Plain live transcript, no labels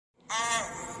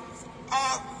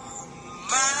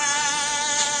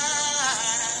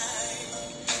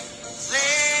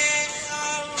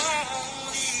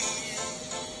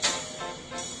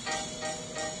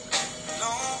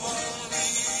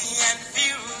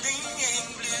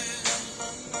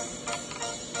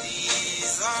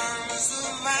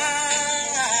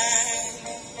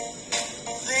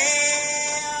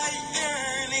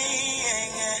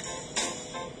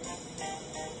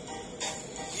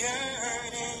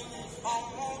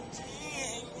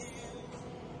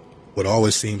What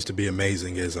always seems to be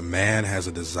amazing is a man has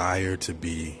a desire to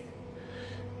be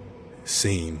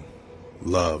seen,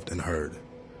 loved, and heard.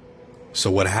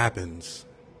 So what happens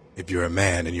if you're a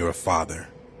man and you're a father?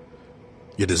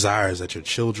 Your desire is that your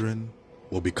children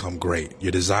will become great.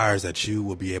 Your desire is that you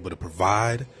will be able to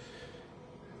provide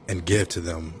and give to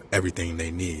them everything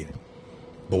they need.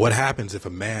 But what happens if a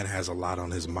man has a lot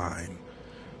on his mind?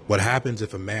 What happens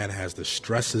if a man has the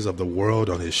stresses of the world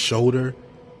on his shoulder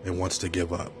and wants to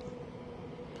give up?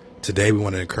 Today we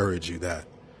want to encourage you that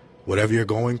whatever you're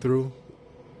going through,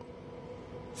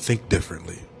 think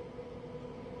differently.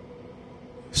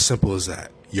 Simple as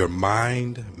that. Your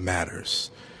mind matters.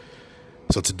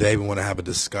 So today we want to have a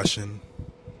discussion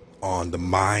on the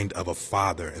mind of a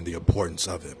father and the importance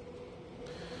of it.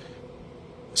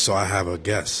 So I have a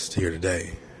guest here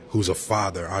today who's a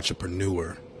father,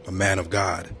 entrepreneur, a man of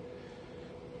God,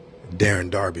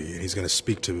 Darren Darby, and he's going to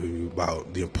speak to you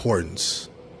about the importance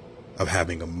of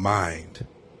having a mind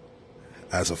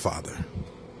as a father.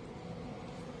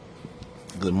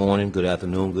 Good morning, good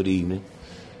afternoon, good evening.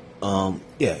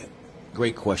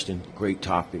 Great question, great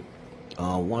topic.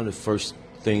 One of the first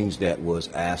things that was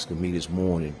asked of me this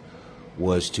morning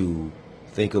was to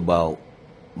think about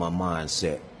my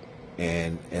mindset.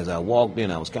 And as I walked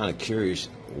in, I was kind of curious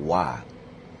why.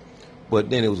 But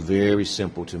then it was very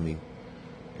simple to me.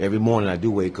 Every morning I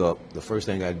do wake up, the first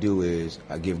thing I do is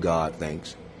I give God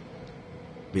thanks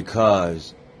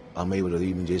because I'm able to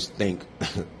even just think.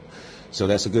 So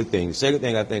that's a good thing. The second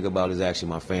thing I think about is actually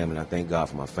my family. I thank God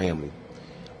for my family.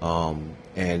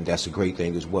 And that's a great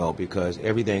thing as well because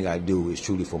everything I do is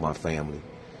truly for my family.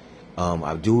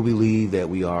 I do believe that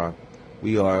we are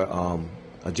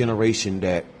a generation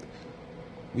that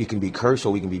we can be cursed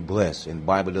or we can be blessed, and the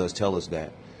Bible does tell us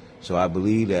that. So I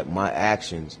believe that my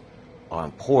actions are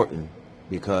important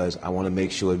because I want to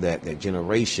make sure that that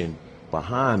generation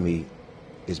behind me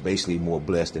is basically more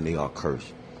blessed than they are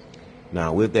cursed.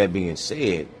 Now, with that being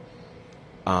said,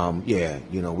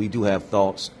 we do have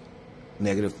thoughts,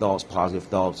 negative thoughts, positive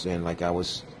thoughts, and like I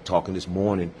was talking this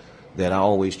morning, that I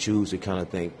always choose to kind of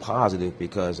think positive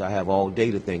because I have all day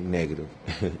to think negative.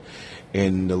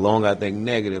 And the longer I think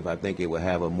negative, I think it will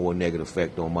have a more negative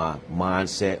effect on my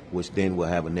mindset, which then will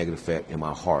have a negative effect in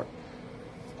my heart.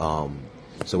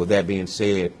 So with that being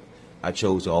said, I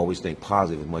chose to always think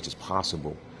positive as much as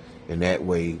possible. And that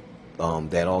way,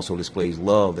 that also displays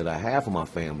love that I have for my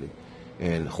family.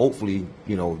 And hopefully,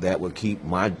 that will keep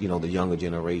my, the younger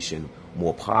generation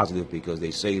more positive because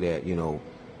they say that,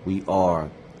 we are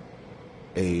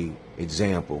a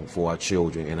example for our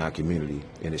children and our community,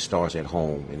 and it starts at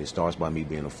home, and it starts by me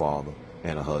being a father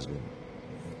and a husband.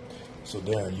 So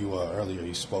Darren, you earlier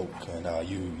you spoke, and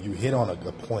you hit on a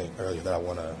point earlier that I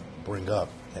want to bring up,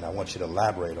 and I want you to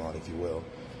elaborate on, if you will.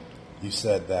 You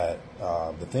said that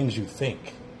the things you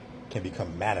think can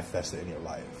become manifested in your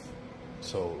life.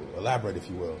 So elaborate, if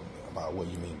you will, about what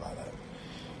you mean by that.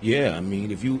 Yeah, I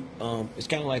mean, if you, it's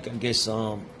kind of like, I guess,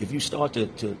 if you start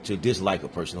to dislike a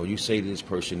person, or you say to this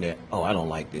person that, oh, I don't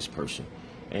like this person,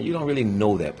 and you don't really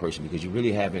know that person because you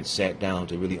really haven't sat down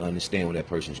to really understand what that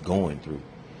person's going through.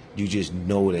 You just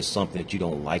know there's something that you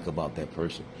don't like about that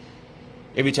person.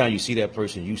 Every time you see that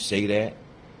person, you say that,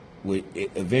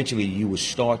 eventually you will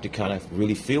start to kind of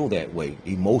really feel that way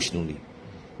emotionally,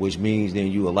 which means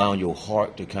then you allow your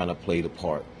heart to kind of play the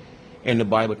part. And the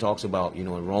Bible talks about, in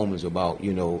Romans about,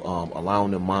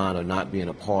 allowing the mind of not being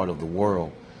a part of the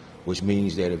world, which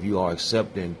means that if you are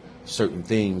accepting certain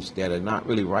things that are not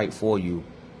really right for you,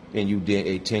 then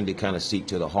they tend to kind of seek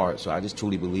to the heart. So I just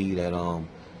truly believe that,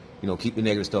 keep the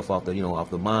negative stuff off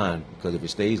the mind, because if it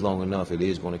stays long enough, it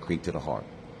is going to creep to the heart.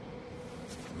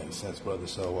 Makes sense, brother.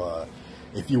 So,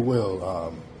 if you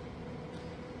will,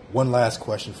 one last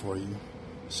question for you.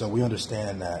 So we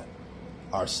understand that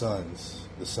our sons,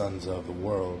 the sons of the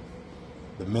world,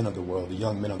 the men of the world, the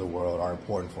young men of the world are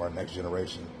important for our next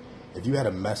generation. If you had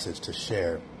a message to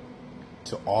share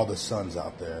to all the sons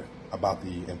out there about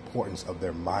the importance of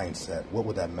their mindset, what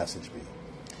would that message be?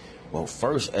 Well,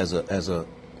 first, as a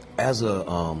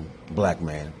black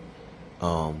man,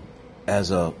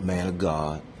 as a man of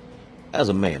God, as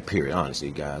a man, period,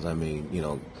 honestly, guys. I mean,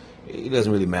 it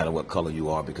doesn't really matter what color you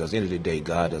are because at the end of the day,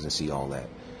 God doesn't see all that.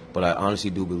 But I honestly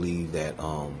do believe that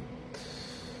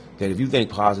that if you think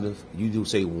positive, you do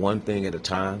say one thing at a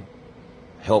time.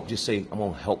 Just say, I'm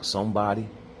going to help somebody.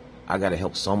 I got to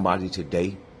help somebody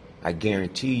today. I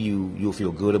guarantee you'll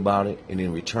feel good about it. And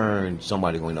in return,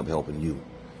 somebody's going to end up helping you.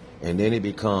 And then it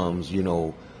becomes,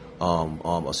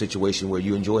 a situation where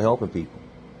you enjoy helping people.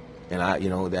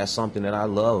 And that's something that I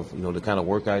love, the kind of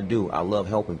work I do. I love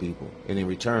helping people. And in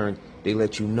return, they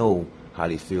let you know how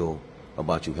they feel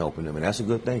about you helping them, and that's a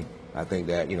good thing. I think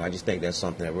that, I just think that's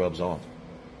something that rubs off.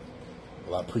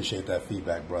 Well, I appreciate that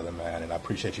feedback, brother, man, and I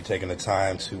appreciate you taking the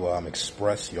time to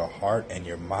express your heart and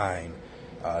your mind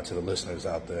to the listeners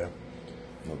out there.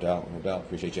 No doubt.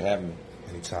 Appreciate you having me.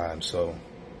 Anytime. So,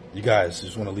 you guys,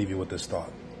 just want to leave you with this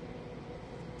thought.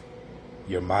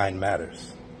 Your mind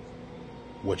matters.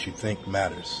 What you think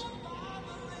matters.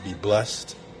 Be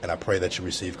blessed, and I pray that you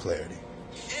receive clarity. In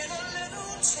a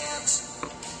little tent,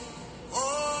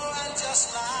 oh, and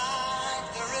just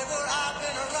like the river I've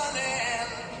been running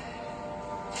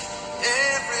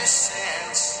ever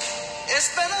since. It's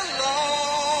been a long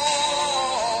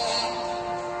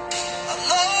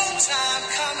time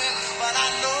coming, but I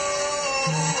know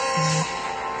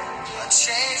a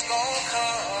change